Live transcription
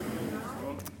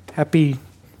Happy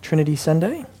Trinity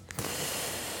Sunday.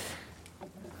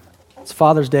 It's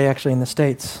Father's Day actually in the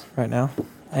States right now.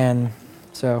 And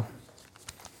so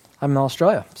I'm in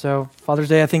Australia. So Father's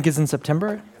Day I think is in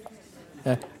September.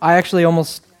 Yeah. I actually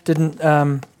almost didn't,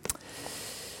 my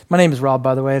name is Rob,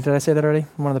 by the way. Did I say that already?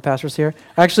 I'm one of the pastors here.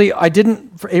 Actually, I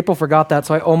didn't, April forgot that,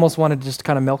 so I almost wanted to just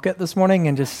kind of milk it this morning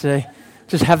and just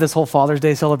have this whole Father's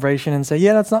Day celebration and say,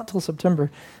 yeah, that's not till September.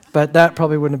 But that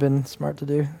probably wouldn't have been smart to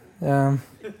do.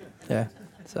 Yeah,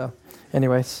 so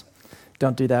anyways,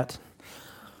 don't do that.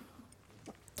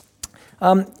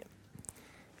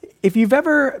 If you've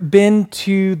ever been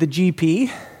to the GP,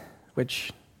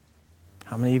 which,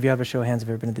 how many of you have a show of hands have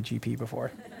ever been to the GP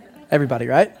before? Everybody,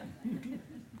 right?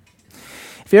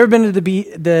 If you've ever been to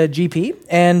the GP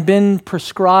and been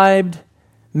prescribed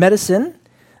medicine,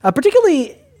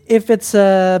 particularly if it's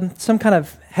some kind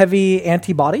of heavy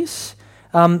antibodies,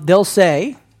 they'll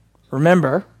say,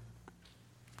 remember,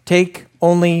 take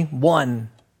only one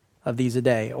of these a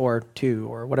day, or two,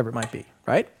 or whatever it might be,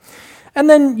 right? And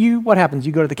then what happens?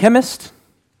 You go to the chemist,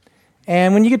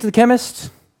 and when you get to the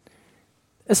chemist,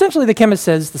 essentially the chemist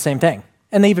says the same thing,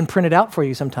 and they even print it out for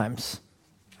you sometimes,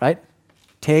 right?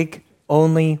 Take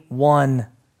only one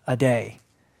a day.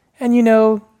 And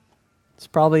it's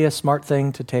probably a smart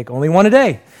thing to take only one a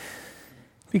day,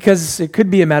 because it could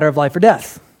be a matter of life or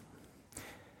death.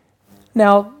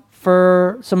 Now,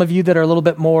 for some of you that are a little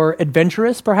bit more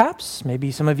adventurous, perhaps,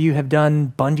 maybe some of you have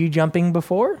done bungee jumping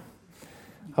before.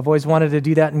 I've always wanted to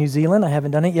do that in New Zealand. I haven't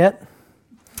done it yet.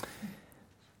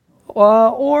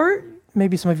 Or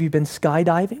maybe some of you have been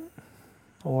skydiving,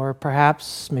 or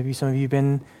perhaps maybe some of you have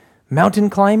been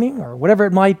mountain climbing, or whatever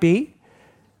it might be.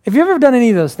 If you've ever done any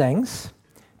of those things,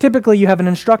 typically you have an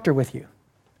instructor with you,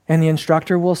 and the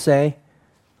instructor will say,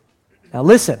 now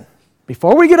listen,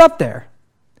 before we get up there,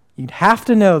 you'd have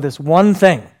to know this one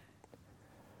thing.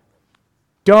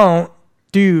 Don't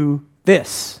do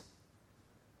this,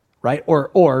 right?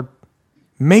 Or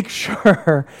make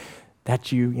sure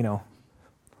that you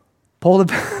pull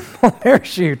the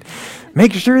parachute.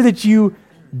 Make sure that you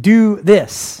do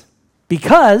this,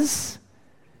 because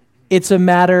it's a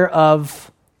matter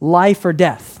of life or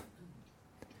death.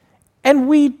 And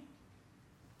we,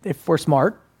 if we're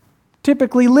smart,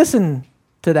 typically listen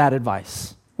to that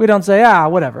advice. We don't say,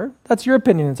 whatever. That's your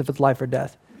opinion if it's life or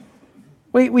death.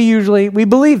 We usually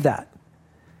believe that.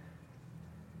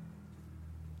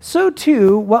 So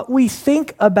too, what we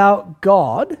think about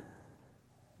God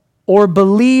or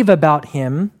believe about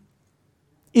Him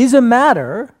is a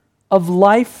matter of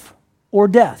life or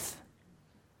death.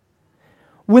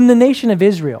 When the nation of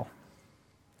Israel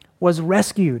was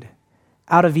rescued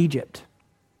out of Egypt,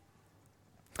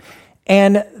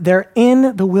 and they're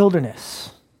in the wilderness,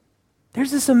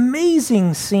 there's this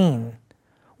amazing scene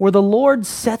where the Lord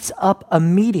sets up a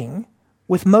meeting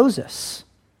with Moses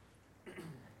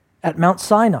at Mount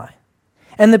Sinai.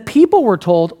 And the people were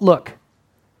told, look,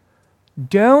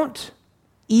 don't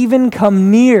even come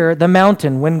near the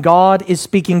mountain when God is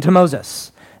speaking to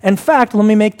Moses. In fact, let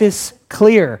me make this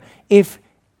clear. If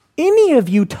any of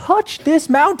you touch this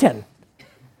mountain,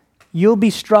 you'll be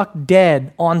struck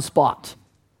dead on spot.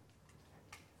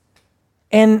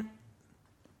 And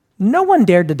no one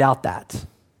dared to doubt that.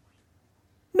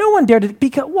 No one dared to,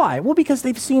 because why? Well, because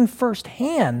they've seen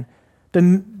firsthand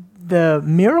the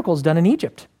miracles done in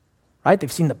Egypt, right?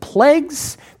 They've seen the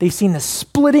plagues. They've seen the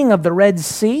splitting of the Red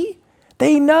Sea.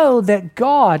 They know that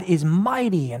God is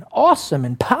mighty and awesome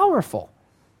and powerful.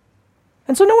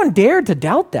 And so no one dared to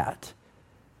doubt that.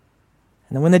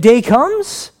 And then when the day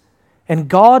comes, and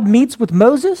God meets with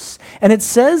Moses, and it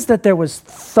says that there was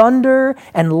thunder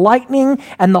and lightning,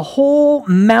 and the whole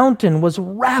mountain was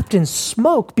wrapped in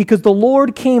smoke because the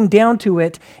Lord came down to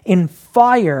it in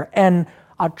fire and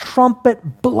a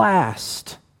trumpet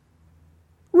blast.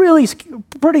 Really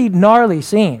pretty gnarly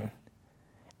scene.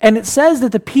 And it says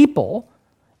that the people,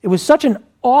 it was such an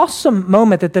awesome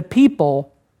moment that the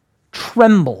people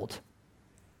trembled,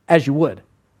 as you would.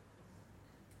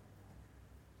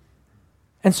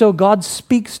 And so God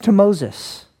speaks to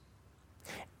Moses.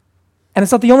 And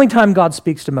it's not the only time God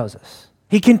speaks to Moses.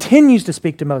 He continues to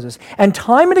speak to Moses. And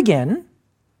time and again,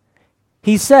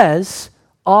 he says,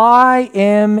 I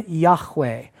am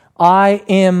Yahweh. I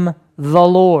am the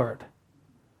Lord.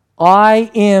 I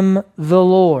am the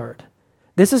Lord.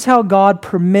 This is how God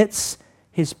permits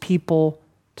his people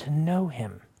to know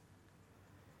him.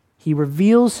 He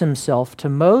reveals himself to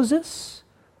Moses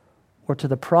or to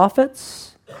the prophets,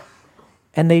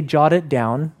 and they jot it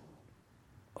down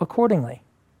accordingly.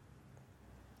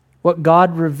 What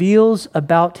God reveals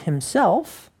about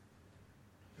himself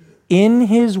in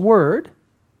his word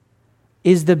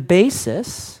is the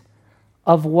basis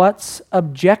of what's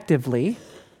objectively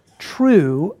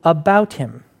true about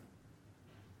him.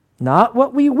 Not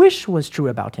what we wish was true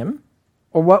about him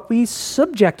or what we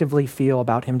subjectively feel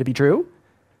about him to be true.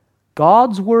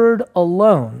 God's word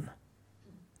alone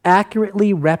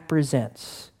accurately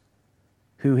represents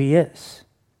who he is.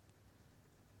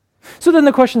 So then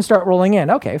the questions start rolling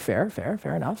in. Okay, fair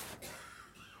enough.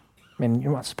 I mean,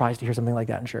 you're not surprised to hear something like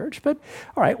that in church, but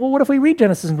all right, well, what if we read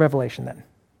Genesis and Revelation then?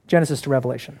 Genesis to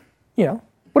Revelation.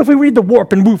 What if we read the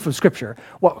warp and woof of Scripture?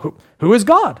 Well, who is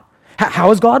God? How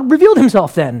has God revealed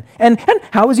himself then? And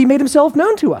how has he made himself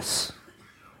known to us?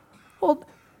 Well,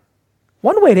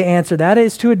 one way to answer that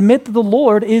is to admit that the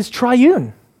Lord is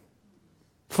triune.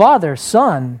 Father,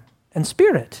 Son, and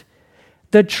Spirit.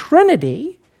 The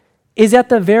Trinity is at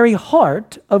the very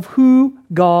heart of who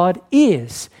God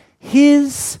is.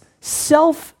 His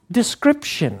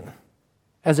self-description,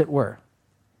 as it were.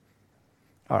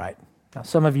 All right. Now,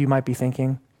 some of you might be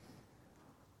thinking,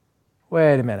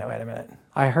 wait a minute.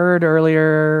 I heard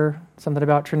earlier something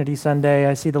about Trinity Sunday.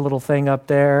 I see the little thing up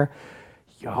there.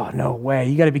 Oh, no way.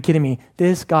 You got to be kidding me.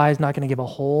 This guy's not going to give a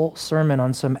whole sermon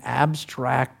on some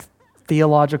abstract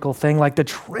theological thing like the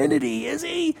Trinity, is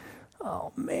he?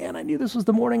 Oh, man, I knew this was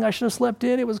the morning I should have slept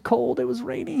in. It was cold. It was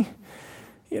rainy.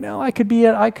 I could be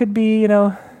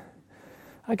Duna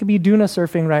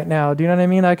surfing right now. Do you know what I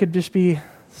mean? I could just be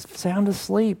sound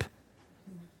asleep.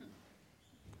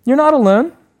 You're not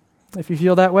alone if you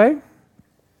feel that way.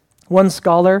 One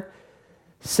scholar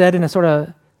said in a sort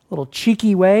of little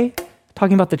cheeky way,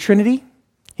 talking about the Trinity,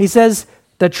 he says,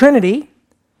 the Trinity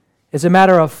is a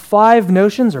matter of 5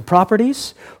 notions or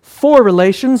properties, 4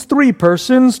 relations, 3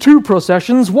 persons, 2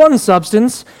 processions, 1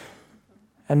 substance,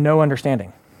 and no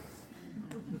understanding.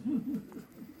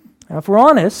 Now, if we're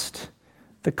honest,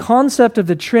 the concept of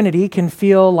the Trinity can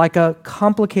feel like a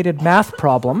complicated math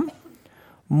problem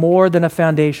more than a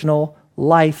foundational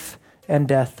life and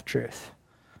death truth.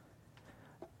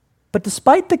 But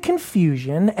despite the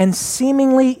confusion and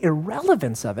seemingly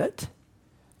irrelevance of it,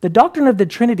 the doctrine of the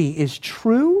Trinity is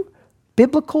true,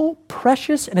 biblical,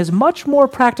 precious, and is much more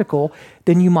practical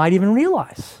than you might even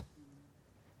realize.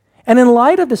 And in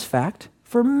light of this fact,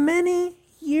 for many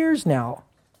years now,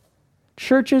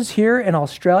 churches here in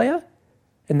Australia,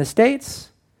 in the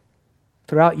States,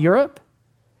 throughout Europe,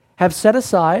 have set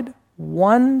aside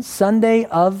one Sunday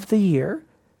of the year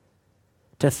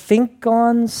to think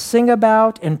on, sing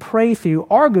about, and pray through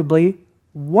arguably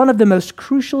one of the most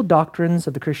crucial doctrines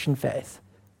of the Christian faith,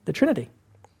 the Trinity.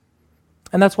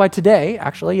 And that's why today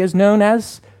actually is known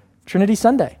as Trinity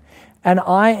Sunday. And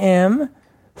I am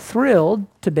thrilled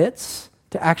to bits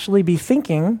to actually be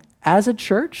thinking as a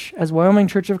church, as Wyoming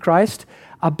Church of Christ,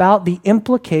 about the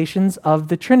implications of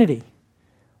the Trinity,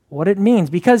 what it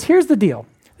means. Because here's the deal.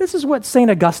 This is what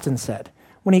St. Augustine said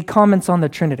when he comments on the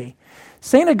Trinity.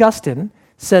 St. Augustine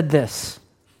said this: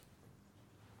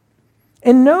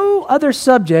 in no other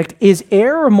subject is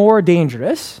error more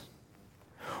dangerous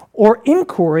or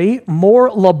inquiry more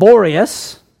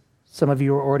laborious, some of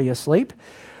you are already asleep,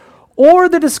 or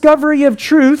the discovery of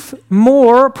truth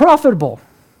more profitable.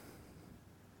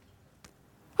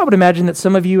 I would imagine that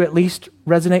some of you at least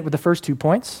resonate with the first 2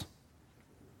 points.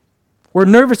 We're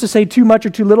nervous to say too much or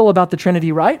too little about the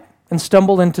Trinity, right? And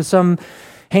stumble into some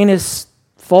heinous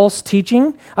false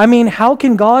teaching. I mean, how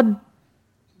can God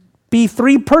be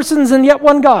 3 persons and yet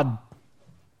one God?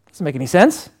 Doesn't make any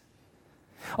sense.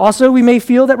 Also, we may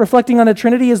feel that reflecting on the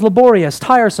Trinity is laborious,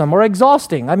 tiresome, or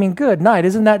exhausting. I mean, good night.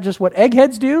 Isn't that just what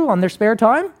eggheads do on their spare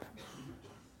time?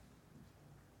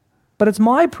 But it's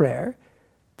my prayer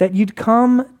that you'd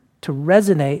come to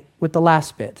resonate with the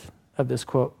last bit of this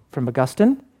quote from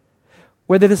Augustine,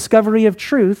 where the discovery of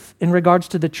truth in regards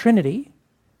to the Trinity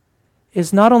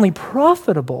is not only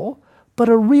profitable, but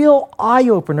a real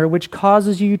eye-opener which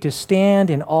causes you to stand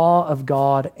in awe of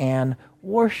God and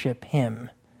worship him.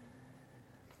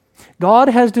 God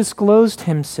has disclosed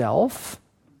himself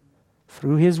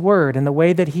through his word, and the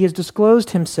way that he has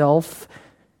disclosed himself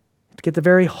to get the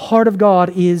very heart of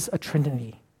God is a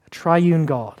Trinity, a triune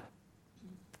God.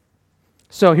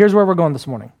 So here's where we're going this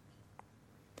morning.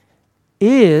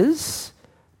 Is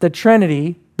the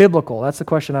Trinity biblical? That's the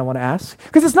question I want to ask.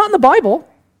 Because it's not in the Bible.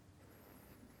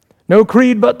 No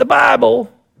creed but the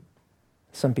Bible,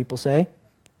 some people say.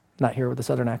 Not here with a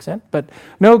southern accent, but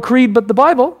no creed but the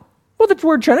Bible. Well, the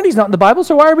word Trinity is not in the Bible,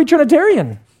 so why are we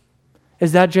Trinitarian?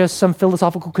 Is that just some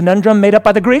philosophical conundrum made up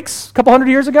by the Greeks a couple hundred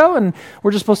years ago, and we're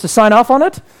just supposed to sign off on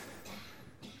it?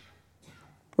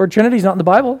 Word Trinity is not in the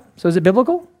Bible, so is it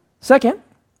biblical? Second,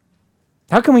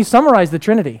 how can we summarize the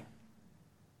Trinity?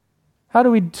 How do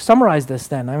we summarize this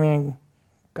then? I mean,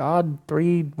 God,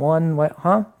 3, 1, what,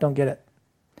 huh? Don't get it.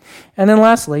 And then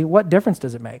lastly, what difference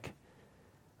does it make?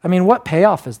 I mean, what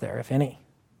payoff is there, if any?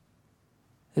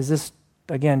 Is this,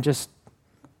 again, just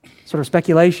sort of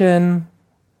speculation?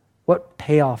 What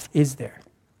payoff is there?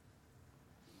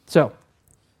 So,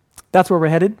 that's where we're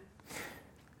headed.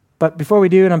 But before we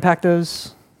do and unpack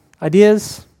those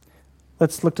ideas,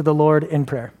 let's look to the Lord in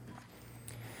prayer.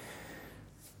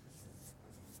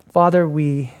 Father,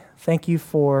 we thank you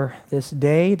for this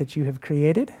day that you have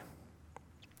created.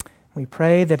 We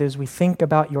pray that as we think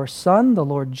about your Son, the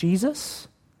Lord Jesus,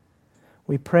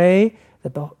 we pray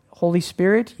that the Holy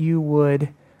Spirit, you would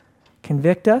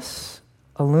convict us,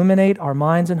 illuminate our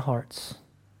minds and hearts.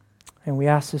 And we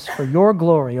ask this for your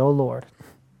glory, O Lord.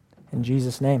 In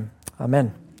Jesus' name,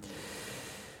 amen.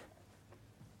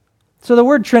 So the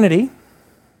word Trinity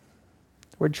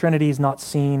is not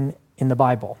seen in the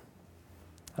Bible.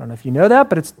 I don't know if you know that,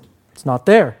 but it's not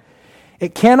there.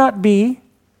 It cannot be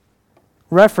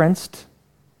referenced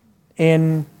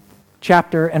in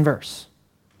chapter and verse.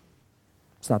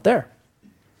 It's not there.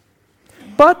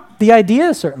 But the idea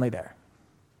is certainly there.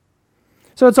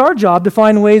 So it's our job to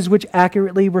find ways which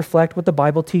accurately reflect what the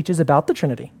Bible teaches about the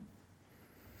Trinity.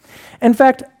 In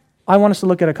fact, I want us to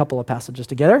look at a couple of passages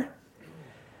together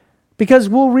because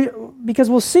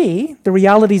we'll see the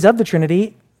realities of the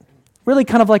Trinity really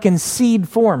kind of like in seed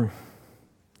form.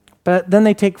 But then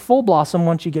they take full blossom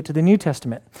once you get to the New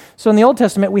Testament. So in the Old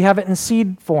Testament, we have it in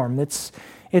seed form. It's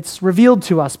revealed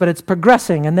to us, but it's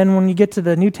progressing. And then when you get to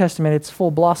the New Testament, it's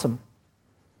full blossom.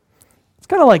 It's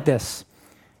kind of like this.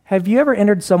 Have you ever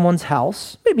entered someone's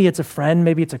house? Maybe it's a friend,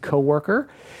 maybe it's a coworker.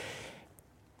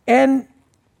 And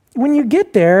when you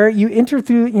get there, you enter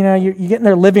through, you get in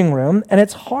their living room, and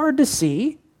it's hard to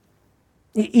see.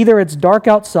 Either it's dark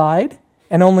outside,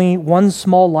 and only one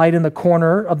small light in the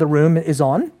corner of the room is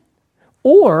on,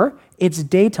 or it's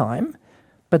daytime,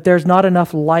 but there's not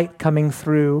enough light coming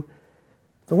through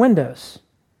the windows.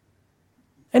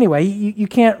 Anyway, you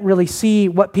can't really see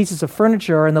what pieces of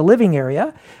furniture are in the living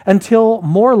area until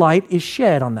more light is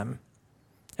shed on them.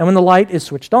 And when the light is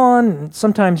switched on,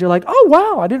 sometimes you're like, oh,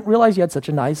 wow, I didn't realize you had such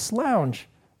a nice lounge,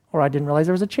 or I didn't realize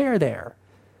there was a chair there.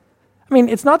 I mean,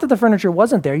 it's not that the furniture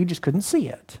wasn't there, you just couldn't see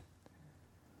it.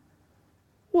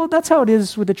 Well, that's how it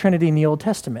is with the Trinity in the Old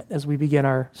Testament. As we begin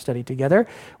our study together,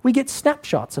 we get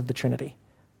snapshots of the Trinity.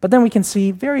 But then we can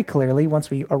see very clearly once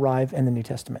we arrive in the New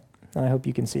Testament. And I hope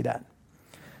you can see that.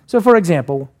 So for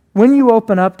example, when you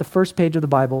open up the first page of the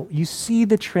Bible, you see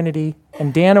the Trinity,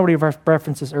 and Dan already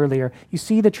referenced this earlier, you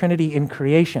see the Trinity in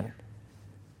creation.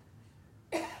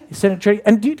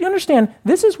 And do you understand,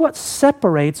 this is what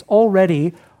separates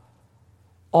already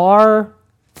our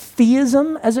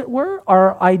theism, as it were,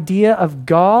 our idea of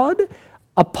God,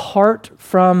 apart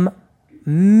from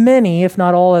many, if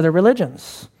not all, other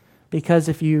religions. Because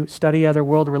if you study other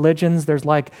world religions, there's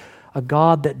like a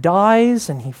God that dies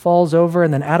and he falls over,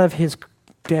 and then out of his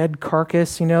dead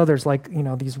carcass, there's like,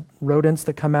 these rodents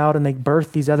that come out and they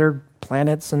birth these other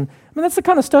planets. And I mean, that's the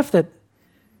kind of stuff that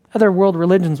other world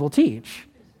religions will teach.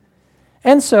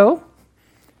 And so,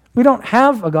 we don't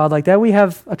have a God like that. We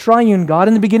have a triune God.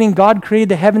 In the beginning, God created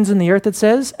the heavens and the earth, it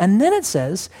says. And then it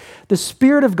says, the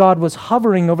Spirit of God was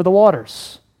hovering over the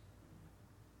waters.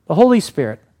 The Holy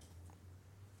Spirit.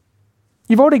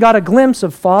 You've already got a glimpse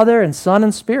of Father and Son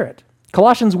and Spirit.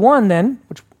 Colossians 1 then,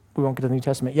 which we won't get to the New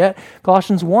Testament yet,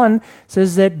 Colossians 1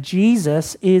 says that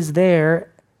Jesus is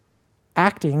there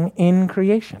acting in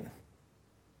creation.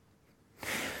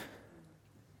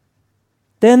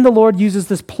 Then the Lord uses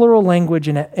this plural language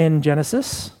in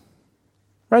Genesis,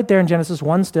 right there in Genesis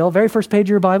 1 still, very first page of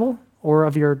your Bible or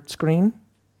of your screen.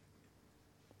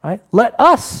 Right? Let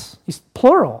us, he's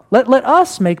plural, let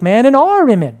us make man in our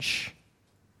image.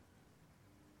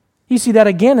 You see that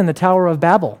again in the Tower of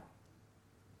Babel.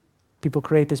 People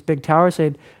create this big tower,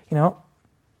 say,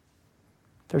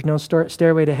 there's no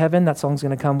stairway to heaven. That song's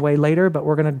going to come way later, but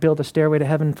we're going to build a stairway to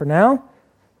heaven for now.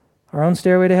 Our own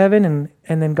stairway to heaven,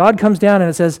 and then God comes down and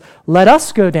it says, let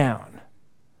us go down.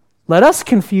 Let us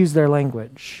confuse their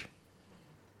language.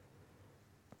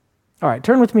 All right,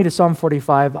 turn with me to Psalm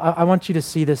 45. I want you to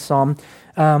see this psalm.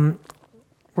 We're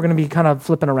going to be kind of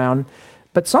flipping around.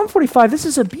 But Psalm 45, this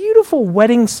is a beautiful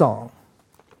wedding song.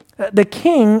 The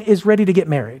king is ready to get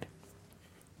married.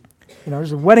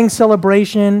 There's a wedding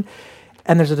celebration,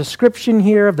 and there's a description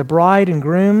here of the bride and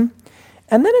groom.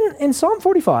 And then in Psalm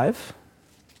 45...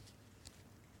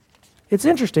 it's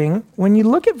interesting, when you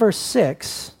look at verse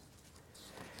 6,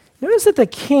 notice that the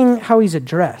king, how he's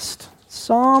addressed.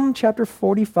 Psalm chapter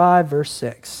 45, verse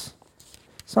 6.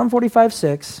 Psalm 45,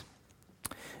 6.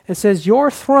 It says, your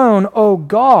throne, O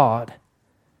God,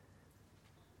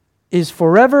 is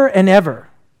forever and ever.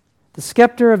 The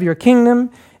scepter of your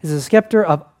kingdom is a scepter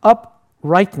of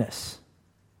uprightness.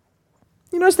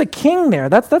 You notice the king there.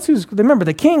 That's who's, remember,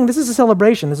 the king, this is a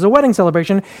celebration. This is a wedding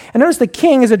celebration. And notice the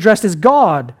king is addressed as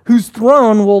God, whose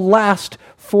throne will last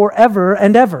forever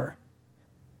and ever.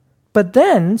 But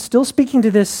then, still speaking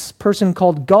to this person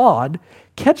called God,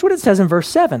 catch what it says in verse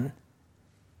 7.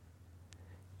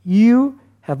 You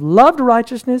have loved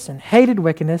righteousness and hated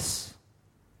wickedness.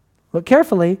 Look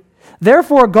carefully.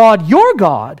 Therefore, God, your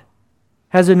God,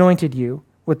 has anointed you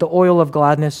with the oil of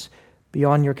gladness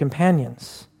beyond your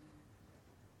companions.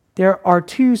 There are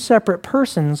two separate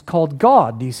persons called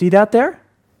God. Do you see that there?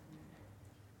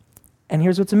 And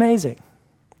here's what's amazing.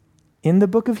 In the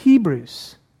book of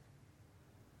Hebrews,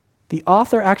 the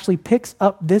author actually picks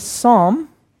up this psalm,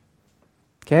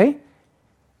 okay?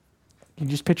 You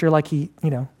just picture like he,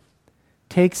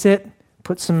 takes it,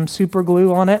 puts some super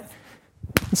glue on it,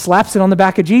 and slaps it on the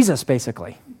back of Jesus,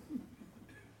 basically.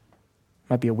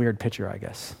 Might be a weird picture, I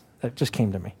guess. That just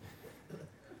came to me.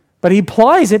 But he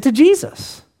applies it to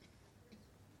Jesus.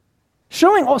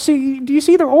 Showing, do you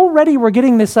see that already we're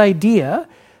getting this idea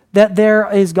that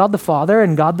there is God the Father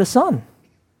and God the Son.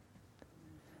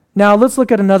 Now let's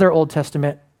look at another Old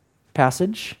Testament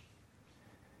passage.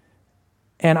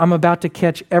 And I'm about to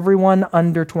catch everyone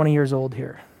under 20 years old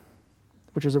here,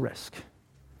 which is a risk.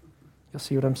 You'll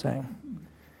see what I'm saying.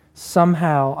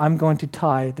 Somehow I'm going to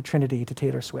tie the Trinity to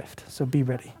Taylor Swift, so be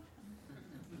ready.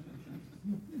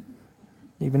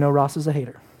 Even though Ross is a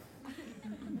hater.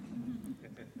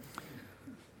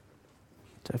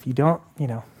 So if you don't,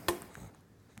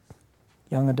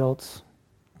 young adults,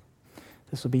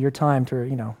 this will be your time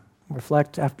to,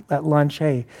 reflect after at lunch.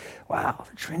 Hey, wow,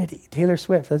 the Trinity, Taylor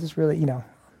Swift, this is really,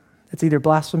 it's either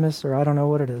blasphemous or I don't know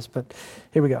what it is, but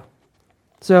here we go.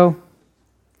 So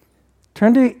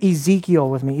turn to Ezekiel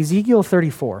with me, Ezekiel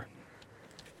 34.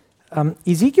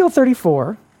 Ezekiel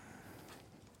 34,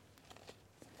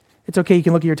 it's okay, you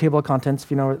can look at your table of contents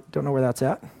if you don't know where that's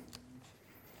at,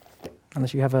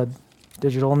 unless you have a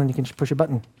digital, and then you can just push a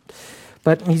button.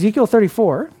 But Ezekiel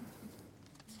 34,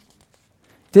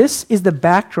 this is the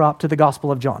backdrop to the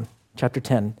Gospel of John, chapter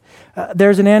 10.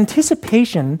 There's an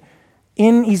anticipation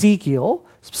in Ezekiel,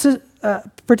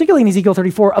 particularly in Ezekiel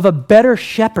 34, of a better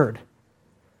shepherd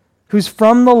who's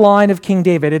from the line of King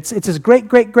David. It's his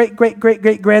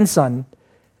great-great-great-great-great-great-grandson.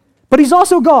 But he's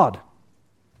also God.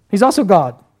 He's also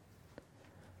God.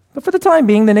 But for the time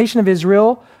being, the nation of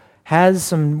Israel has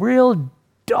some real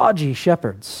dodgy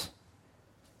shepherds.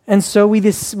 And so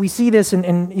we see this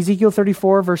in Ezekiel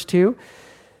 34, verse 2,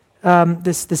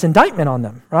 this indictment on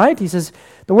them, right? He says,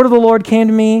 the word of the Lord came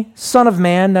to me, son of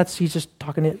man, he's just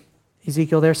talking to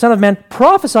Ezekiel there, son of man,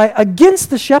 prophesy against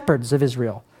the shepherds of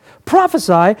Israel.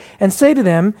 Prophesy and say to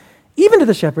them, even to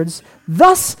the shepherds,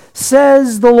 thus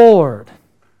says the Lord.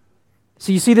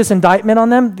 So you see this indictment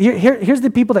on them? Here's the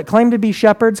people that claim to be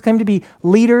shepherds, claim to be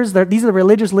leaders. These are the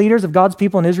religious leaders of God's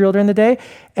people in Israel during the day.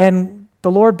 And the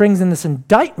Lord brings in this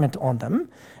indictment on them.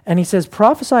 And he says,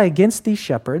 prophesy against these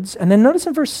shepherds. And then notice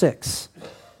in verse 6.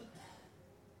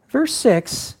 Verse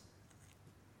 6,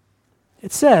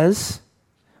 it says,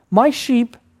 my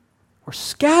sheep were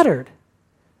scattered.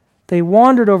 They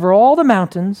wandered over all the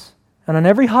mountains and on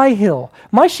every high hill.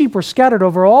 My sheep were scattered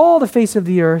over all the face of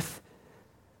the earth,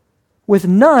 with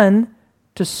none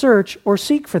to search or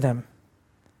seek for them.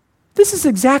 This is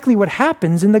exactly what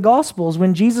happens in the Gospels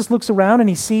when Jesus looks around and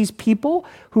he sees people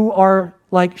who are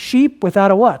like sheep without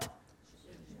a what?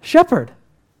 Shepherd.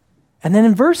 And then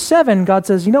in verse 7, God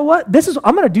says, you know what?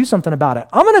 I'm going to do something about it.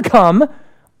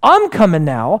 I'm coming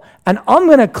now, and I'm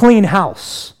going to clean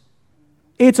house.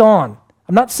 It's on.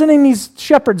 I'm not sending these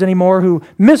shepherds anymore who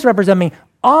misrepresent me.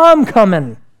 I'm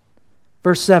coming.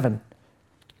 Verse 7.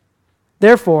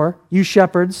 Therefore, you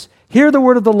shepherds, hear the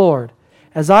word of the Lord.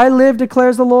 As I live,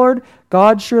 declares the Lord,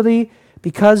 God, surely,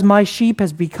 because my sheep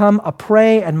has become a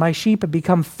prey and my sheep have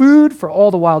become food for all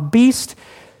the wild beasts,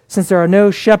 since there are no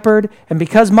shepherd, and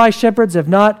because my shepherds have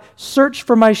not searched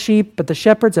for my sheep, but the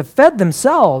shepherds have fed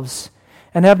themselves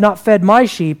and have not fed my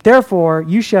sheep, therefore,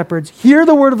 you shepherds, hear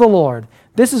the word of the Lord.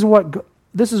 This is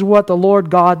what the Lord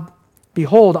God,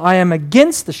 behold, I am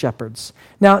against the shepherds.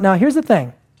 Now here's the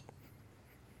thing.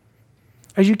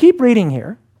 As you keep reading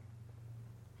here,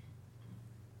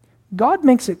 God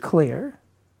makes it clear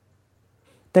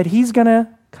that he's going to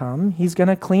come, he's going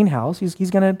to clean house, he's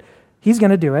going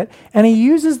to do it, and he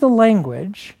uses the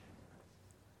language,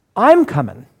 I'm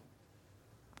coming.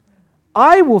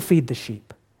 I will feed the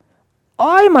sheep.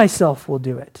 I myself will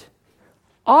do it.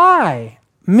 I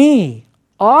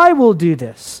will do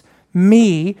this.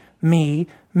 Me, he,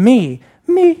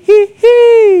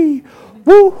 he.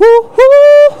 Woo, hoo,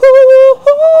 hoo, hoo,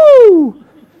 hoo.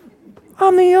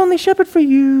 shepherd for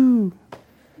you.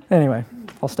 Anyway,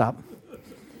 I'll stop.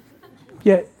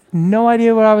 Yeah, no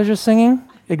idea what I was just singing?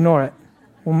 Ignore it.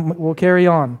 We'll carry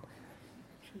on.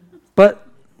 But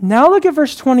now look at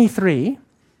verse 23,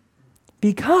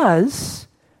 because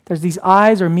there's these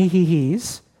I's or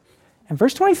me-he-he's. And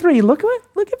verse 23, look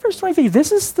at verse 23.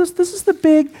 This is the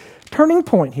big turning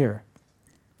point here.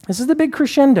 This is the big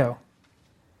crescendo.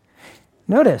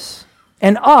 Notice,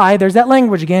 and I, there's that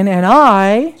language again, and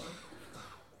I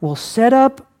will set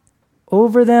up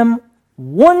over them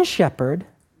one shepherd,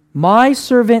 my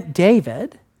servant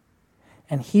David,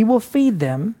 and he will feed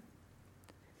them.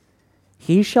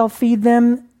 He shall feed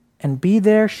them and be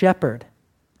their shepherd.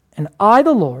 And I,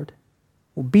 the Lord,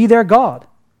 will be their God.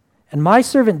 And my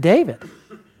servant David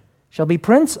shall be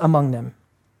prince among them.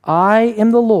 I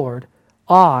am the Lord.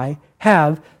 I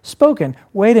have spoken.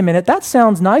 Wait a minute. That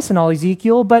sounds nice and all,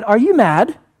 Ezekiel, but are you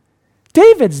mad?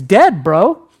 David's dead,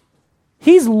 bro.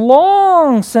 He's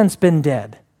long since been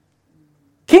dead.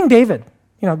 King David,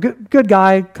 good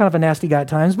guy, kind of a nasty guy at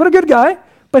times, but a good guy.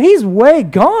 But he's way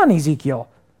gone, Ezekiel.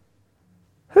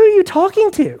 Who are you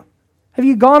talking to? Have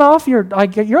you gone off you're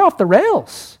off the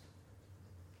rails.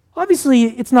 Obviously,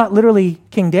 it's not literally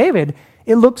King David.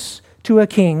 It looks to a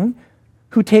king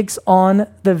who takes on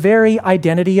the very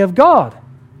identity of God.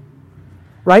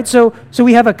 Right? So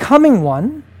we have a coming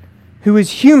one who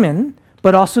is human,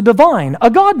 but also divine, a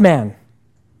God-man.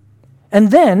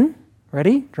 And then,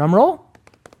 ready? Drum roll.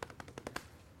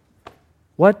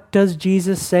 What does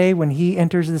Jesus say when he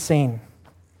enters the scene?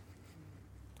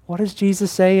 What does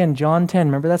Jesus say in John 10?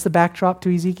 Remember, that's the backdrop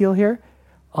to Ezekiel here.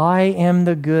 I am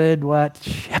the good, what?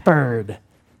 Shepherd.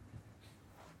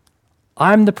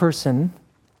 I'm the person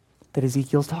that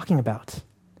Ezekiel's talking about.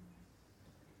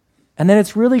 And then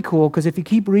it's really cool because if you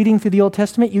keep reading through the Old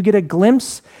Testament, you get a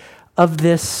glimpse of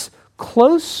this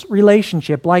close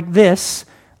relationship like this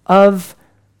of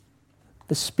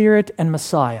the Spirit and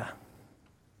Messiah.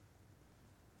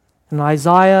 In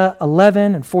Isaiah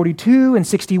 11 and 42 and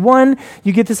 61,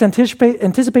 you get this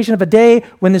anticipation of a day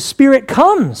when the Spirit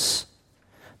comes.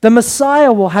 The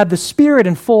Messiah will have the Spirit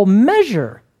in full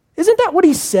measure. Isn't that what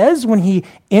he says when he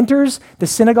enters the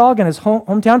synagogue in his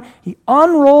hometown? He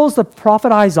unrolls the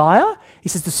prophet Isaiah. He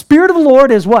says, the Spirit of the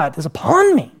Lord is what? Is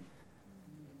upon me.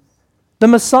 The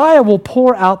Messiah will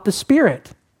pour out the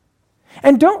Spirit.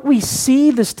 And don't we see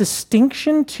this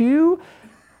distinction too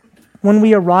when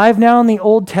we arrive now in the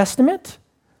Old Testament?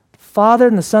 Father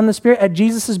and the Son and the Spirit at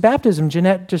Jesus' baptism.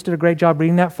 Jeanette just did a great job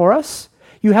reading that for us.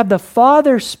 You have the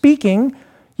Father speaking,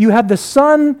 you have the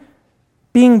Son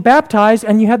being baptized,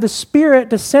 and you have the Spirit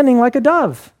descending like a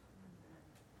dove.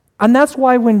 And that's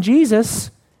why when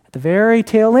Jesus, at the very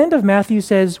tail end of Matthew,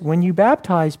 says, when you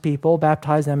baptize people,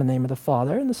 baptize them in the name of the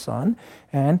Father and the Son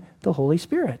and the Holy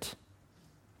Spirit.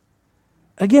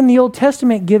 Again, the Old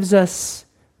Testament gives us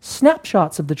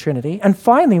snapshots of the Trinity. And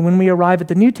finally, when we arrive at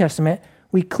the New Testament,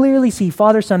 we clearly see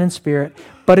Father, Son, and Spirit,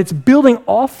 but it's building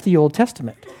off the Old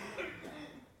Testament.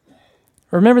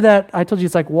 Remember that I told you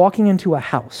it's like walking into a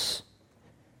house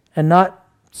and not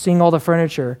seeing all the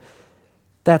furniture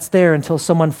that's there until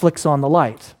someone flicks on the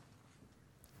light.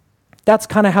 That's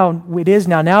kind of how it is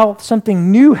now. Now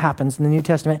something new happens in the New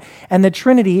Testament, and the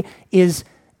Trinity is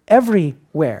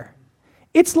everywhere.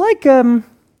 It's like, have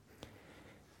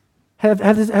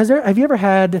you ever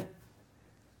had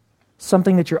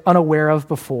something that you're unaware of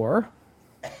before?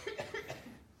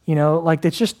 Like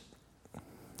it's just,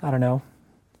 I don't know,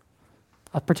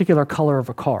 a particular color of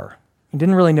a car. You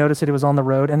didn't really notice it was on the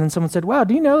road, and then someone said, wow,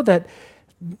 do you know that,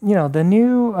 the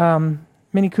new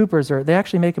Mini Coopers, they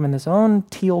actually make them in this own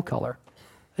teal color.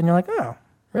 And you're like, oh,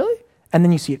 really? And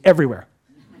then you see it everywhere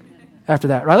after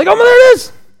that, right? Like, oh, there it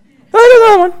is. Oh, there's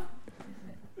another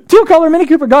one. Teal color, Mini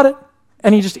Cooper, got it.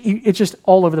 And it's just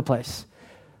all over the place.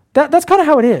 That's kind of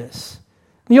how it is.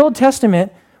 In the Old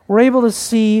Testament, we're able to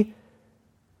see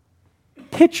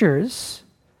pictures,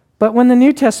 but when the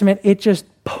New Testament,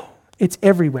 it's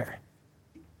everywhere.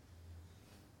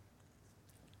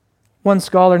 One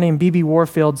scholar named B.B.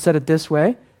 Warfield said it this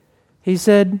way. He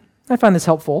said, I find this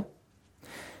helpful.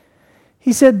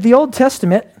 He said, the Old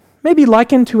Testament may be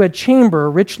likened to a chamber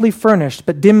richly furnished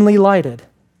but dimly lighted.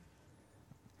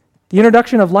 The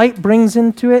introduction of light brings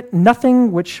into it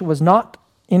nothing which was not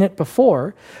in it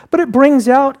before, but it brings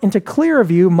out into clearer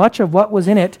view much of what was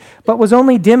in it, but was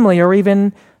only dimly or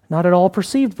even not at all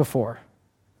perceived before.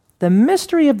 The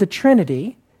mystery of the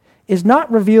Trinity is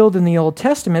not revealed in the Old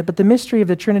Testament, but the mystery of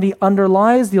the Trinity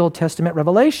underlies the Old Testament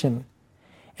revelation,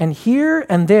 and here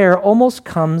and there almost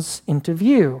comes into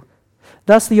view.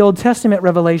 Thus, the Old Testament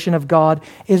revelation of God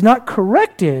is not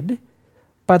corrected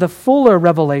by the fuller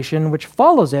revelation which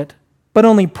follows it, but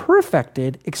only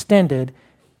perfected, extended,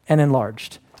 and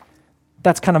enlarged.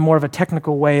 That's kind of more of a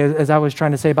technical way, as I was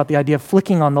trying to say about the idea of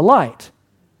flicking on the light.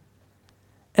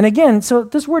 And again, so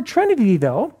this word Trinity,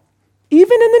 though,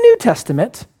 even in the New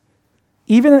Testament,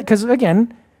 even because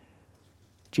again,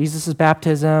 Jesus'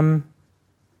 baptism,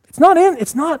 it's not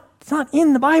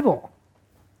in the Bible.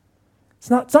 It's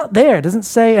not there. It doesn't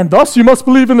say, and thus you must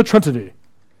believe in the Trinity.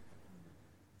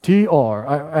 T-R,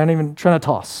 I ain't even trying to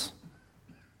toss.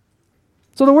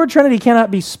 So the word Trinity cannot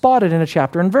be spotted in a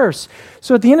chapter and verse.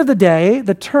 So at the end of the day,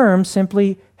 the term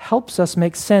simply helps us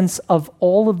make sense of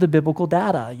all of the biblical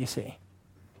data, you see.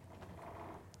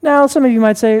 Now, some of you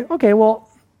might say, okay, well,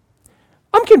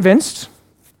 I'm convinced,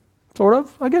 sort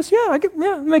of, I guess, yeah,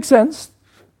 it makes sense.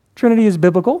 Trinity is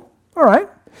biblical, all right.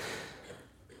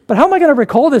 But how am I going to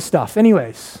recall this stuff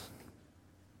anyways?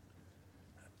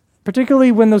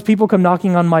 Particularly when those people come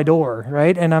knocking on my door,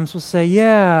 right? And I'm supposed to say,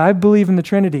 yeah, I believe in the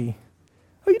Trinity.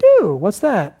 Oh, you do? What's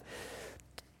that?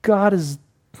 God is,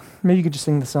 maybe you could just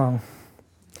sing the song.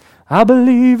 I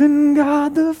believe in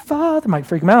God the Father. Might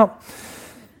freak them out.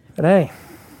 But hey,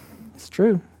 it's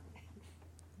true.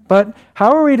 But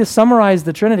how are we to summarize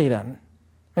the Trinity then?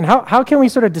 And how can we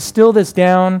sort of distill this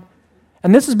down?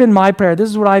 And this has been my prayer. This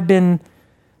is why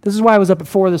I was up at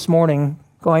 4 this morning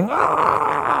going,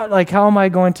 like how am I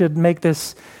going to make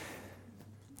this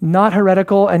not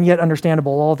heretical and yet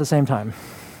understandable all at the same time?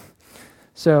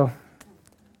 So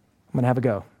I'm going to have a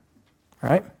go. All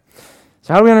right?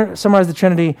 So how do we going to summarize the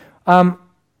Trinity?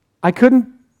 I couldn't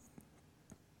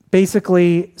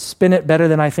basically spin it better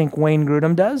than I think Wayne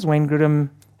Grudem does. Wayne Grudem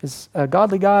is a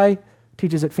godly guy,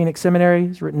 teaches at Phoenix Seminary.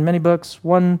 He's written many books.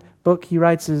 One book he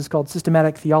writes is called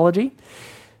Systematic Theology.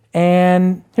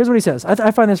 And here's what he says.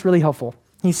 I find this really helpful.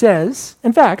 He says,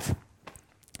 in fact,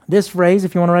 this phrase,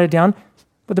 if you want to write it down,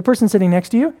 but the person sitting next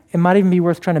to you, it might even be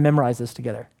worth trying to memorize this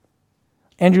together.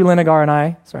 Andrew Linegar and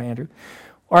I,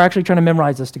 are actually trying to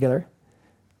memorize this together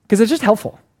because it's just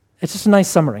helpful. It's just a nice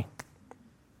summary.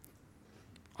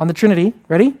 On the Trinity,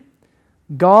 ready?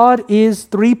 God is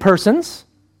 3 persons.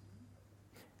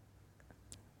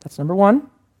 That's number 1.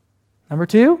 Number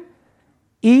 2,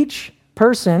 each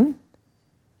person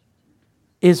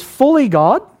is fully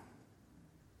God.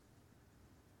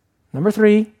 Number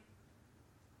 3,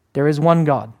 there is one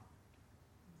God.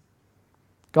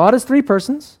 God is 3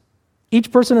 persons.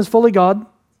 Each person is fully God.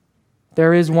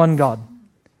 There is one God.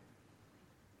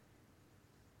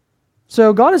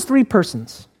 So God is 3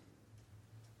 persons.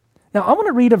 Now I want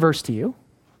to read a verse to you.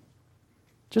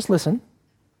 Just listen.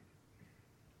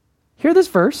 Hear this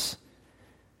verse.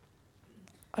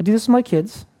 I do this with my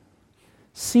kids.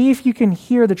 See if you can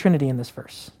hear the Trinity in this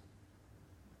verse.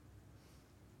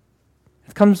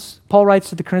 Paul writes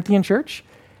to the Corinthian church,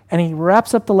 and he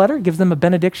wraps up the letter, gives them a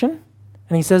benediction,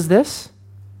 and he says this: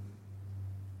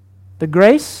 the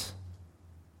grace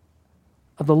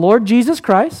of the Lord Jesus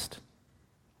Christ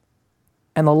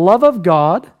and the love of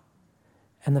God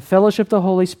and the fellowship of the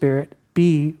Holy Spirit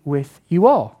be with you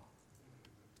all.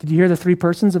 Did you hear the 3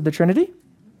 persons of the Trinity?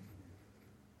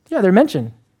 Yeah, they're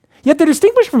mentioned. Yet they're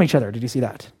distinguished from each other. Did you see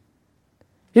that?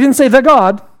 He didn't say the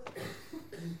God.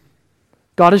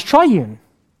 God is triune.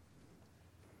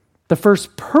 The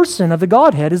first person of the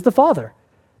Godhead is the Father.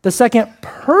 The second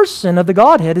person of the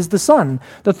Godhead is the Son.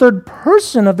 The third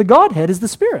person of the Godhead is the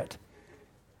Spirit.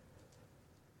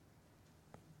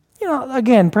 You know,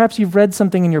 again, perhaps you've read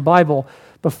something in your Bible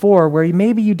before where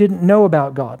maybe you didn't know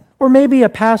about God, or maybe a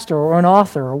pastor or an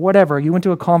author or whatever, you went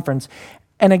to a conference,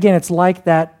 and again, it's like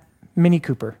that Mini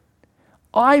Cooper.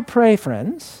 I pray,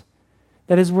 friends,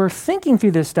 that as we're thinking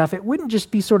through this stuff, it wouldn't just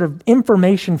be sort of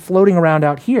information floating around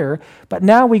out here, but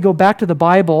now we go back to the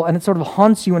Bible and it sort of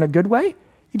haunts you in a good way.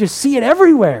 You just see it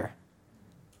everywhere.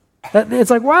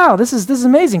 It's like, wow, this is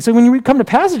amazing. So when you come to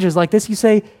passages like this, you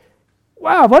say,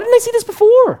 wow, why didn't I see this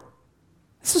before?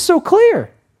 This is so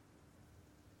clear.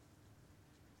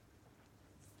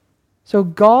 So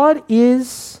God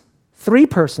is 3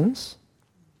 persons.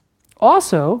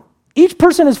 Also, each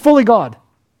person is fully God.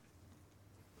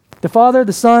 The Father,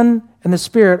 the Son, and the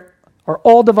Spirit are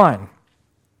all divine.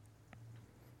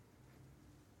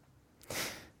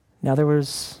 Now there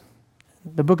was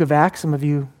the book of Acts. Some of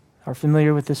you are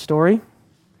familiar with this story.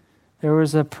 There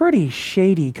was a pretty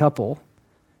shady couple,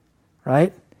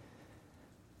 right?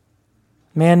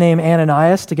 A man named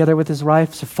Ananias together with his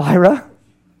wife Sapphira.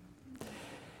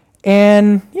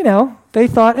 And, they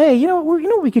thought, hey, you know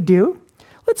what we could do?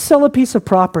 Let's sell a piece of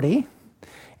property.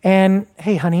 And,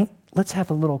 hey, honey, let's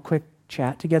have a little quick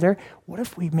chat together. What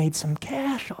if we made some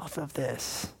cash off of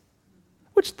this?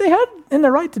 Which they had in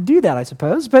the right to do that, I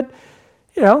suppose. But,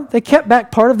 they kept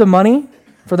back part of the money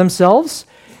for themselves.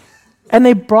 And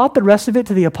they brought the rest of it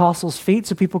to the apostles' feet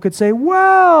so people could say,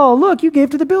 wow, look, you gave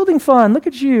to the building fund. Look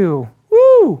at you.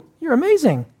 Woo, you're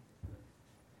amazing.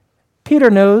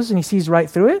 Peter knows and he sees right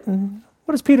through it. And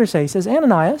what does Peter say? He says,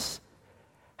 Ananias,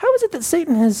 how is it that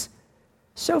Satan has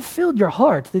so filled your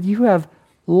heart that you have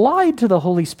lied to the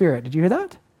Holy Spirit? Did you hear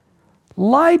that?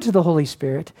 Lied to the Holy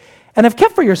Spirit and have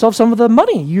kept for yourself some of the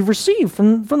money you've received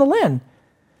from the land.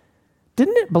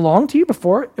 Didn't it belong to you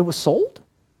before it was sold?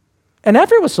 And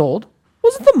after it was sold,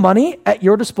 wasn't the money at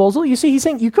your disposal? You see, he's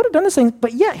saying you could have done this thing,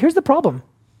 but yet, here's the problem.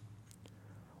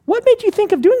 What made you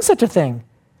think of doing such a thing?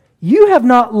 You have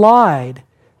not lied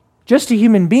just to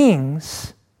human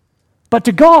beings, but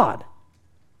to God.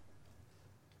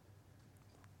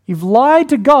 You've lied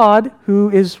to God,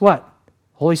 who is what?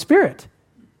 Holy Spirit,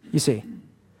 you see.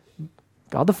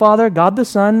 God the Father, God the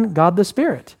Son, God the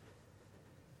Spirit.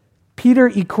 Peter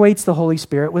equates the Holy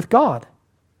Spirit with God.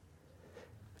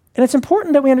 And it's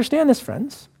important that we understand this,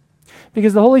 friends,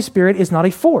 because the Holy Spirit is not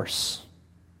a force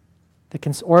that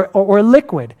can, or a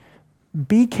liquid.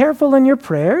 Be careful in your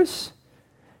prayers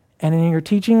and in your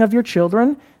teaching of your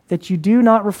children that you do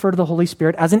not refer to the Holy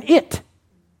Spirit as an it.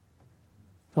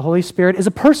 The Holy Spirit is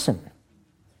a person.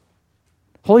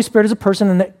 Holy Spirit is a person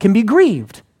and that can be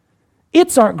grieved.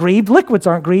 Its aren't grieved, liquids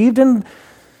aren't grieved, and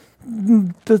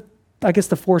I guess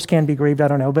the force can be grieved, I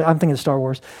don't know, but I'm thinking of Star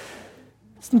Wars.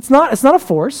 It's not a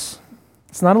force.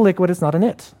 It's not a liquid. It's not an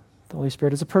it. The Holy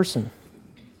Spirit is a person.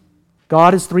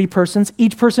 God is three persons.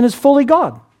 Each person is fully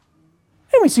God.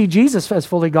 And we see Jesus as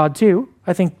fully God too.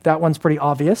 I think that one's pretty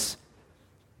obvious,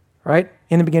 right?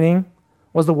 In the beginning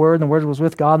was the Word, and the Word was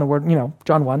with God, and the Word,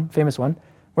 John 1, famous one.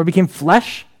 Word became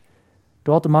flesh,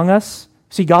 dwelt among us.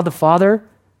 See God the Father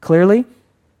clearly.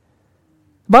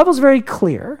 The Bible's very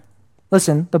clear.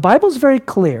 Listen, the Bible's very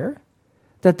clear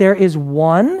that there is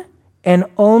one and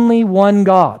only one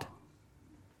God.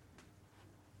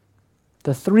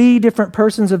 The three different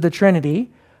persons of the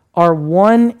Trinity are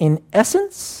one in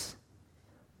essence,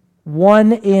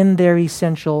 one in their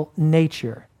essential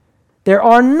nature. There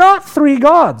are not three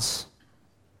gods.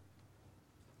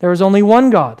 There is only one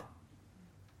God.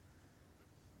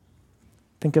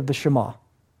 Think of the Shema.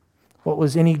 What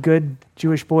was any good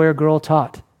Jewish boy or girl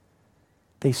taught?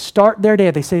 They start their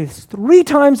day, they say this 3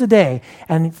 times a day,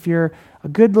 and if you're a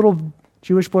good little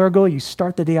Jewish boy or girl, you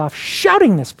start the day off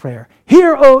shouting this prayer.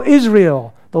 Hear, O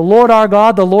Israel, the Lord our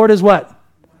God, the Lord is what?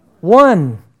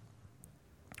 One.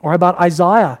 Or about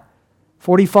Isaiah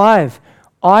 45.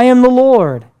 I am the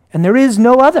Lord, and there is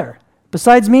no other.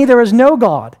 Besides me, there is no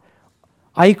God.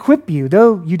 I equip you,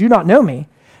 though you do not know me,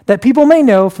 that people may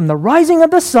know from the rising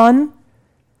of the sun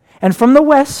and from the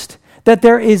west that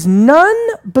there is none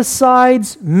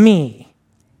besides me.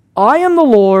 I am the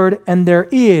Lord, and there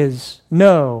is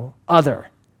no other.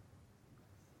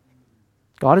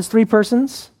 God is three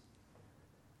persons.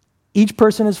 Each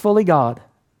person is fully God.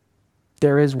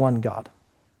 There is one God.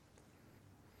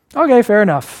 Okay, fair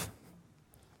enough.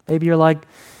 Maybe you're like,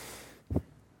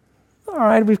 all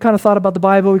right, we've kind of thought about the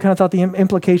Bible, we kind of thought the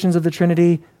implications of the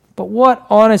Trinity, but what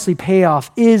honestly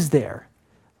payoff is there?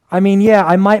 I mean, yeah,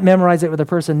 I might memorize it with a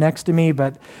person next to me,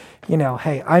 but,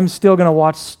 hey, I'm still going to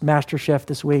watch MasterChef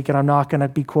this week, and I'm not going to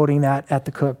be quoting that at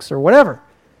the cooks or whatever.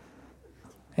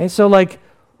 Okay, so,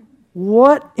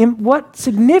 what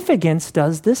significance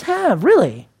does this have,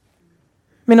 really?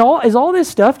 I mean, is all this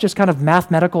stuff just kind of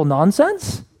mathematical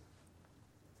nonsense?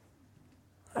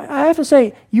 I have to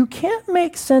say, you can't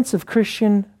make sense of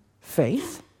Christian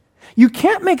faith. You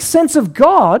can't make sense of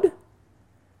God.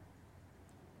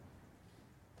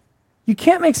 You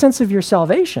can't make sense of your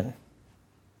salvation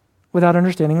without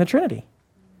understanding the Trinity.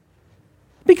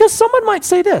 Because someone might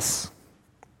say this,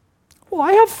 well,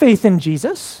 I have faith in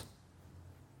Jesus.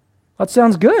 That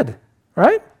sounds good,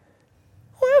 right?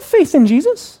 Well, I have faith in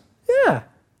Jesus. Yeah,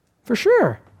 for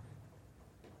sure.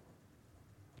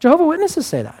 Jehovah's Witnesses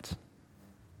say that.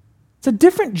 It's a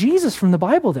different Jesus from the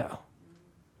Bible, though.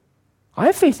 I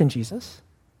have faith in Jesus.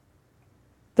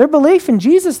 Their belief in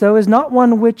Jesus, though, is not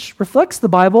one which reflects the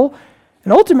Bible,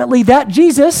 and ultimately that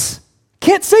Jesus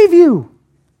can't save you.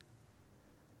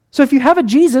 So if you have a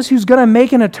Jesus who's going to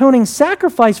make an atoning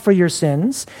sacrifice for your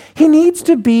sins, he needs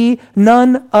to be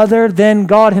none other than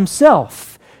God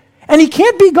himself. And he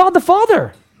can't be God the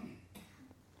Father.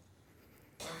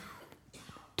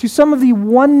 To some of the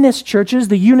oneness churches,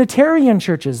 the Unitarian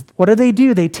churches, what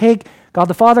do? They take God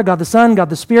the Father, God the Son, God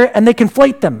the Spirit, and they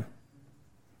conflate them.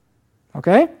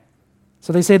 Okay?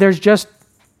 So they say there's just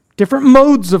different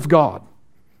modes of God.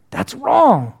 That's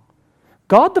wrong.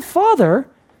 God the Father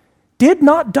did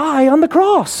not die on the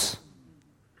cross.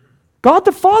 God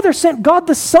the Father sent God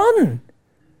the Son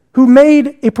who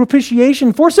made a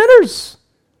propitiation for sinners.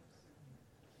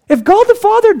 If God the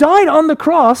Father died on the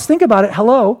cross, think about it,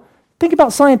 think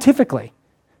about scientifically.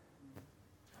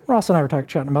 Ross and I were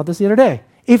chatting about this the other day.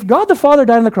 If God the Father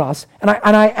died on the cross, and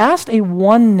I asked a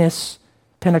oneness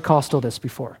Pentecostal this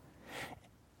before.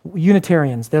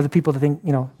 Unitarians, they're the people that think,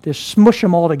 they smush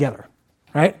them all together,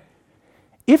 right?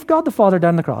 If God the Father died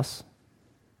on the cross,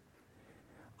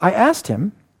 I asked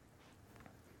him,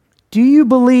 do you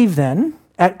believe then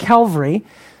at Calvary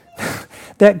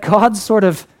that God sort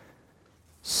of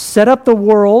set up the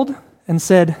world and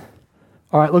said,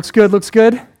 all right, looks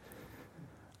good.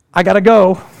 I got to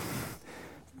go.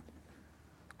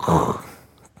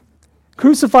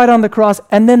 Crucified on the cross,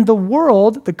 and then the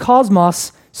world, the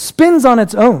cosmos, spins on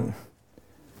its own.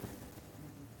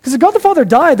 Because if God the Father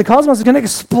died, the cosmos is going to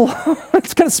explode.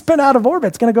 It's going to spin out of orbit.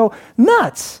 It's going to go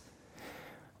nuts.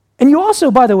 And you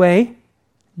also, by the way,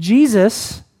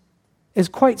 Jesus is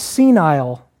quite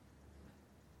senile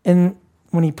when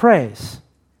he prays.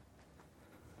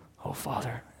 Oh,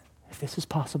 Father, if this is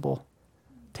possible,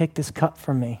 take this cup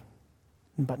from me.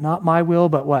 But not my will,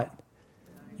 but what?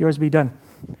 Yours be done.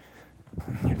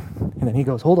 And then he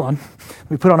goes, hold on.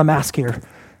 We put on a mask here.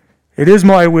 It is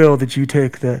my will that you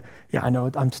take the... Yeah, I know,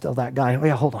 I'm still that guy. Oh,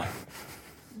 yeah, hold on.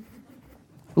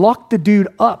 Lock the dude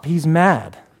up. He's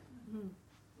mad.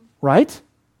 Right?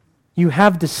 You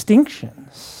have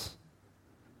distinctions.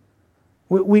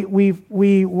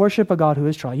 We worship a God who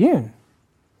is triune.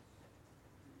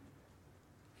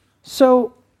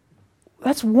 So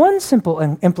that's one simple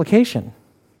implication.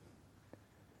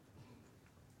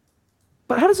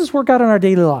 But how does this work out in our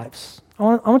daily lives? I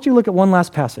want you to look at one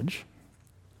last passage.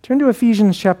 Turn to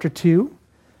Ephesians chapter 2,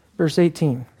 verse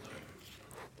 18.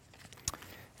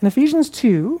 In Ephesians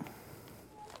 2,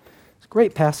 it's a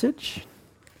great passage.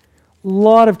 A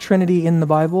lot of Trinity in the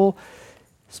Bible,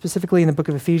 specifically in the book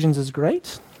of Ephesians, is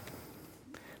great.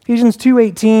 Ephesians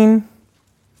 2:18.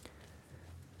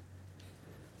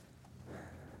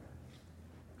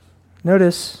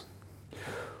 Notice,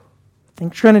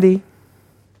 think Trinity.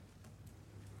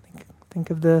 Think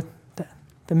of the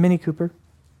Mini Cooper.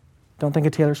 Don't think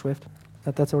of Taylor Swift.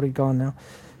 That's already gone now.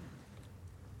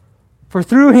 For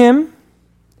through him,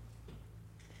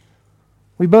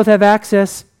 we both have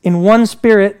access in one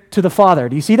Spirit to the Father.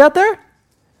 Do you see that there?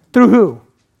 Through who?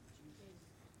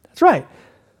 That's right.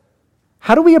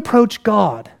 How do we approach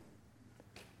God?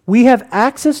 We have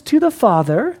access to the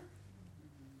Father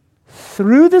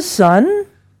through the Son,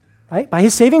 right? By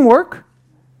his saving work,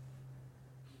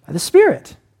 by the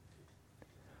Spirit.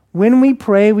 When we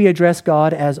pray, we address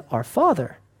God as our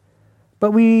Father.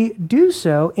 But we do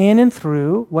so in and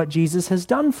through what Jesus has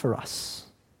done for us.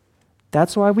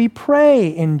 That's why we pray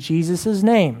in Jesus'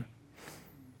 name.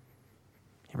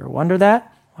 You ever wonder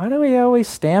that? Why do we always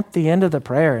stamp the end of the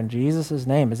prayer in Jesus'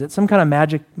 name? Is it some kind of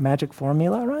magic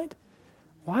formula, right?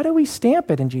 Why do we stamp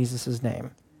it in Jesus'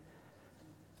 name?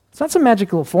 It's not some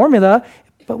magical formula,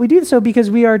 but we do so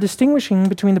because we are distinguishing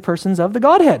between the persons of the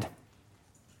Godhead.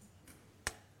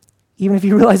 Even if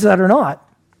you realize that or not.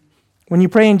 When you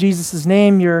pray in Jesus'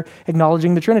 name, you're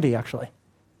acknowledging the Trinity, actually.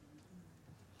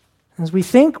 As we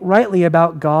think rightly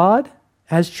about God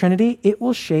as Trinity, it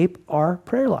will shape our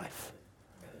prayer life.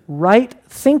 Right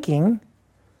thinking,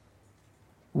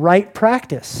 right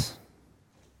practice.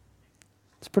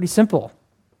 It's pretty simple.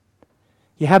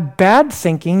 You have bad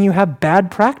thinking, you have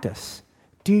bad practice.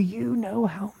 Do you know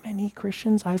how many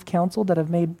Christians I've counseled that have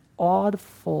made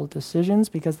awful decisions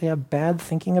because they have bad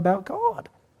thinking about God?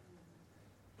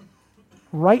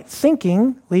 Right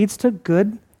thinking leads to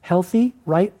good, healthy,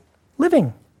 right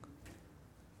living.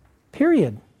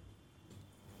 Period.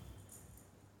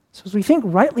 So as we think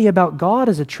rightly about God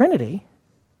as a Trinity,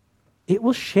 it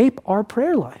will shape our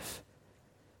prayer life.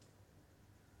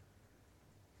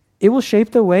 It will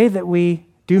shape the way that we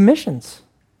do missions.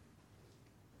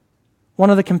 One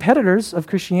of the competitors of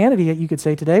Christianity, you could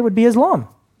say today, would be Islam,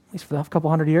 at least for the couple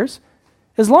hundred years.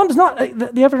 Islam does not,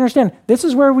 you have to understand, this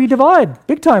is where we divide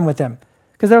big time with them.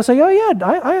 Because they'll say, oh yeah,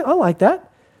 I like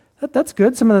that. That's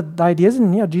good, some of the ideas,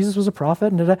 and Jesus was a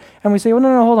prophet, and we say, well,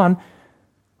 no, hold on.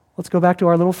 Let's go back to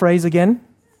our little phrase again.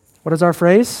 What is our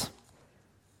phrase?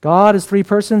 God is three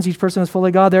persons, each person is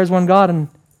fully God, there's one God, and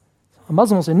a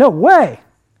Muslim will say, no way.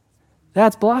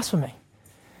 That's blasphemy.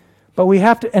 But we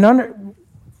have to, in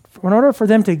order for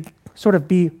them to sort of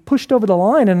be pushed over the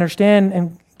line and understand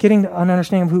and getting an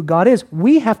understanding of who God is,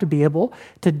 we have to be able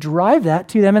to drive that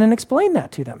to them and then explain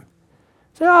that to them.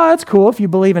 Say, oh, that's cool if you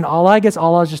believe in Allah. I guess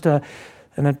Allah is just a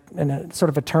sort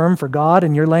of a term for God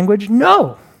in your language.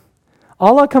 No.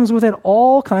 Allah comes with it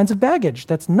all kinds of baggage.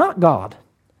 That's not God.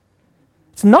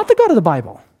 It's not the God of the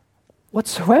Bible.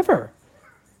 whatsoever.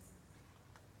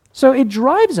 So it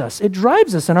drives us. It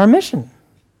drives us in our mission.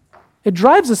 It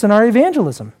drives us in our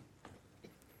evangelism.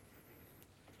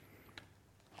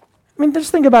 I mean,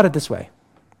 just think about it this way.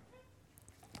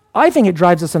 I think it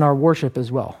drives us in our worship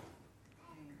as well.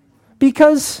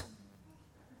 Because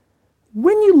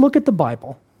when you look at the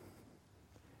Bible,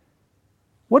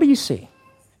 what do you see?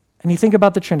 And you think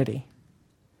about the Trinity.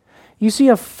 You see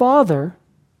a Father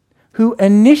who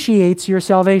initiates your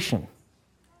salvation.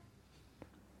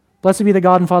 Blessed be the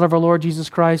God and Father of our Lord Jesus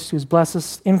Christ, who has blessed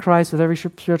us in Christ with every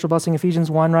spiritual blessing, Ephesians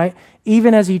 1, right?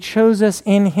 Even as he chose us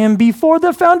in him before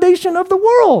the foundation of the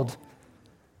world.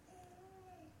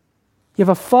 You have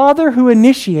a Father who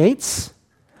initiates,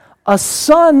 a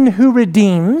Son who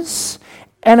redeems,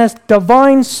 and a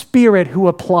divine Spirit who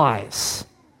applies.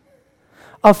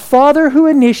 A Father who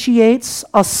initiates,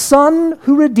 a Son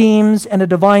who redeems, and a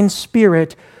divine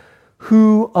Spirit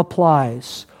who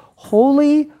applies.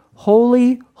 Holy,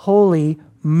 holy, holy,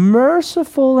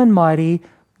 merciful and mighty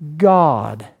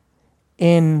God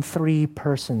in three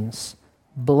persons.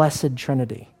 Blessed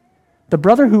Trinity. The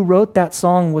brother who wrote that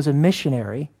song was a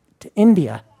missionary to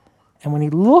India. And when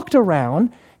he looked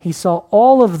around, he saw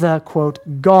all of the, quote,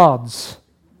 gods.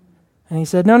 And he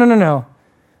said, no.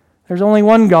 There's only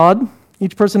one God.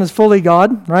 Each person is fully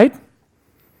God, right?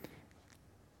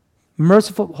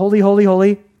 Merciful, holy, holy,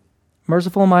 holy,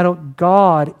 merciful and mighty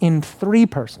God in three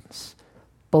persons.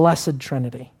 Blessed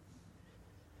Trinity.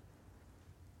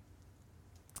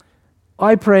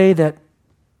 I pray that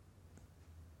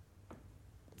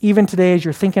even today as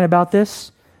you're thinking about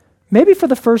this, maybe for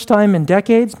the first time in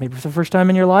decades, maybe for the first time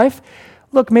in your life,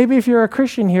 look, maybe if you're a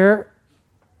Christian here,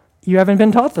 you haven't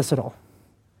been taught this at all.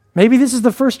 Maybe this is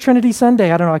the first Trinity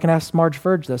Sunday. I don't know, I can ask Marge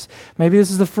Verge this. Maybe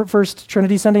this is the first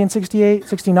Trinity Sunday in 68,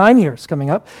 69 years coming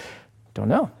up. Don't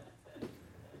know.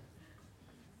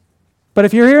 But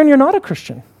if you're here and you're not a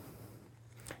Christian,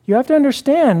 you have to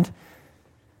understand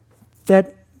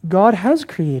that God has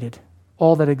created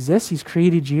all that exists. He's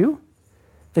created you,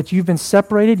 that you've been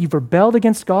separated, you've rebelled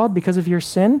against God because of your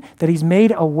sin, that he's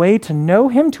made a way to know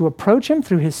him, to approach him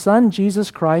through his Son, Jesus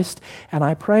Christ. And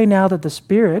I pray now that the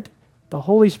Spirit, the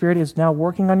Holy Spirit, is now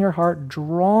working on your heart,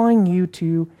 drawing you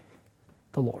to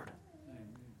the Lord.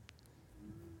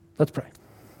 Let's pray.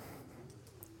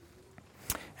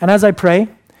 And as I pray,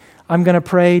 I'm going to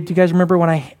pray. Do you guys remember when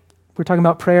we were talking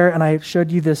about prayer and I showed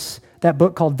you that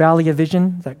book called Valley of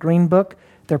Vision, that green book?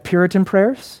 They're Puritan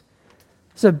prayers.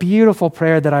 It's a beautiful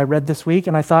prayer that I read this week,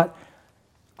 and I thought,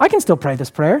 I can still pray this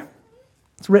prayer.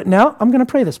 It's written out. I'm going to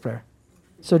pray this prayer.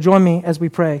 So join me as we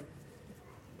pray.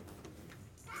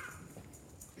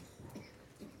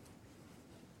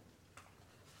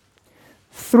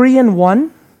 Three in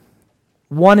one,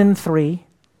 one in three,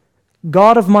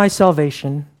 God of my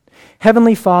salvation,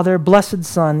 Heavenly Father, blessed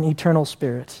Son, eternal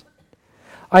Spirit,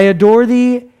 I adore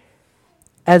thee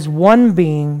as one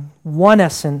being, one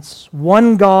essence,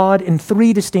 one God in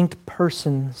three distinct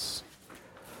persons,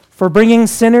 for bringing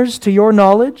sinners to your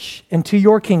knowledge and to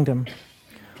your kingdom.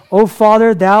 O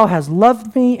Father, thou hast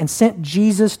loved me and sent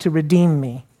Jesus to redeem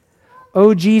me.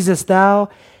 O Jesus, thou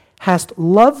hast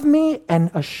loved me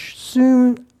and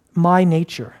assumed my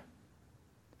nature.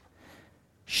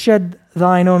 Shed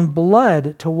thine own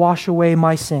blood to wash away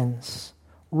my sins.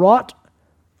 Wrought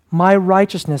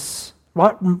righteousness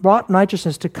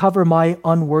to cover my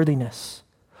unworthiness.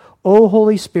 O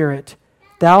Holy Spirit,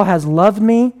 thou hast loved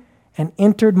me and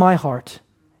entered my heart,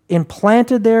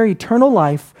 implanted there eternal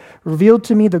life, revealed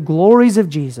to me the glories of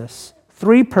Jesus,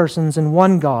 three persons in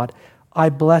one God. I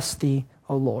bless thee,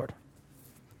 O Lord.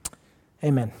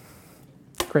 Amen.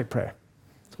 Great prayer.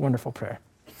 It's a wonderful prayer.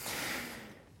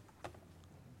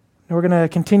 And we're going to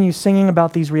continue singing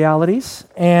about these realities.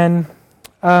 And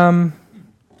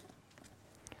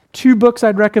two books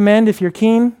I'd recommend if you're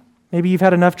keen. Maybe you've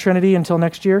had enough Trinity until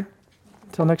next year,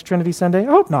 until next Trinity Sunday.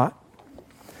 I hope not.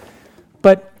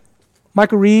 But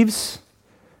Michael Reeves,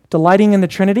 Delighting in the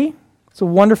Trinity. It's a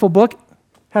wonderful book. It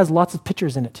has lots of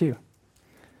pictures in it too.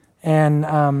 And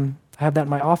I have that in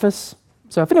my office.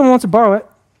 So if anyone wants to borrow it,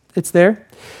 it's there.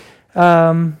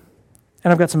 And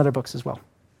I've got some other books as well.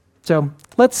 So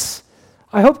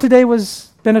I hope today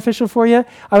was beneficial for you.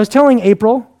 I was telling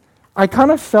April, I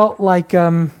kind of felt like,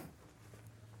 some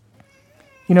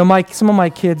of my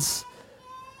kids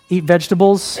eat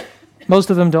vegetables. Most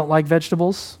of them don't like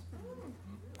vegetables.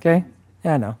 Okay?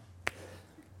 Yeah, I know.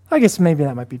 I guess maybe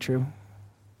that might be true.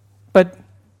 But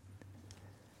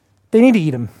they need to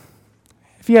eat them.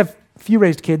 If you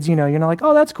raised kids, you're not like,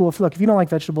 oh, that's cool. Look, if you don't like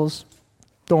vegetables,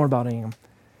 don't worry about eating them.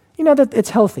 You know that it's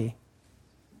healthy.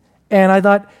 And I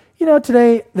thought,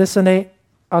 today, this Sunday,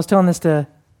 I was telling this to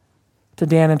to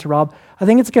Dan and to Rob. I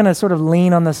think it's going to sort of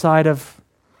lean on the side of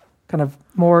kind of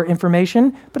more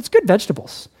information, but it's good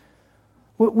vegetables.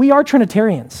 We are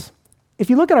Trinitarians.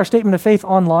 If you look at our statement of faith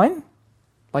online,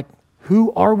 like,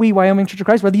 who are we, Wyoming Church of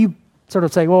Christ? Whether you sort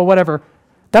of say, well, whatever,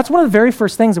 that's one of the very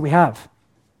first things that we have.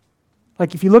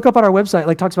 Like, if you look up on our website,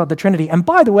 like, talks about the Trinity. And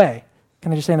by the way,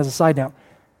 can I just say as a side note,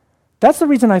 that's the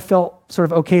reason I felt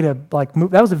sort of okay to, like,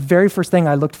 move. That was the very first thing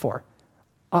I looked for.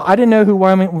 I didn't know who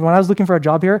Wyoming, when I was looking for a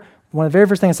job here, one of the very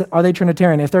first things I said, are they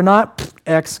Trinitarian? If they're not,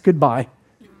 X, goodbye.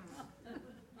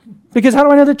 Because how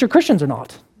do I know that you're Christians or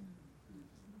not?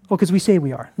 Well, because we say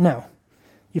we are. No.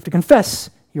 You have to confess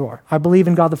you are. I believe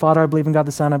in God the Father, I believe in God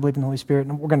the Son, I believe in the Holy Spirit.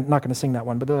 And we're not going to sing that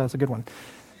one, but that's a good one.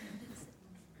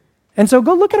 And so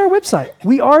go look at our website.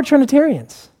 We are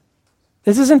Trinitarians.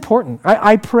 This is important.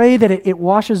 I pray that it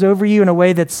washes over you in a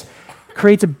way that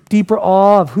creates a deeper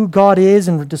awe of who God is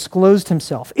and disclosed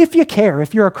himself. If you care,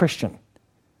 if you're a Christian.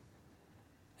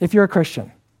 If you're a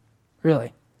Christian,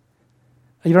 really.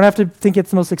 You don't have to think it's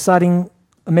the most exciting,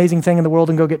 amazing thing in the world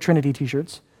and go get Trinity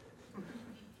t-shirts.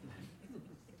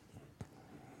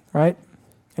 Right?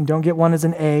 And don't get one as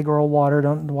an egg or a water.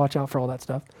 Don't watch out for all that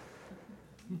stuff.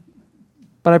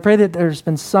 But I pray that there's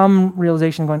been some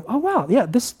realization going, oh, wow, yeah,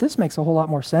 this makes a whole lot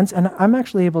more sense. And I'm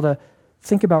actually able to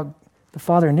think about the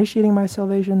Father initiating my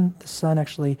salvation, the Son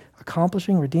actually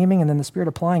accomplishing, redeeming, and then the Spirit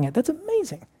applying it. That's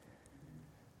amazing.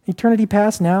 Eternity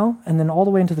past, now, and then all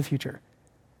the way into the future.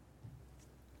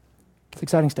 It's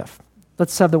exciting stuff.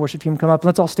 Let's have the worship team come up.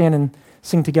 Let's all stand and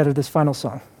sing together this final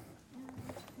song.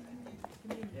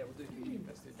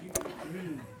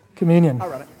 Communion. I'll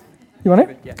run it. You want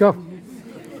it? Yeah. Go.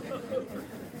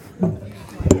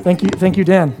 Thank you,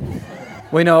 Dan.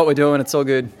 We know what we're doing. It's all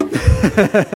good.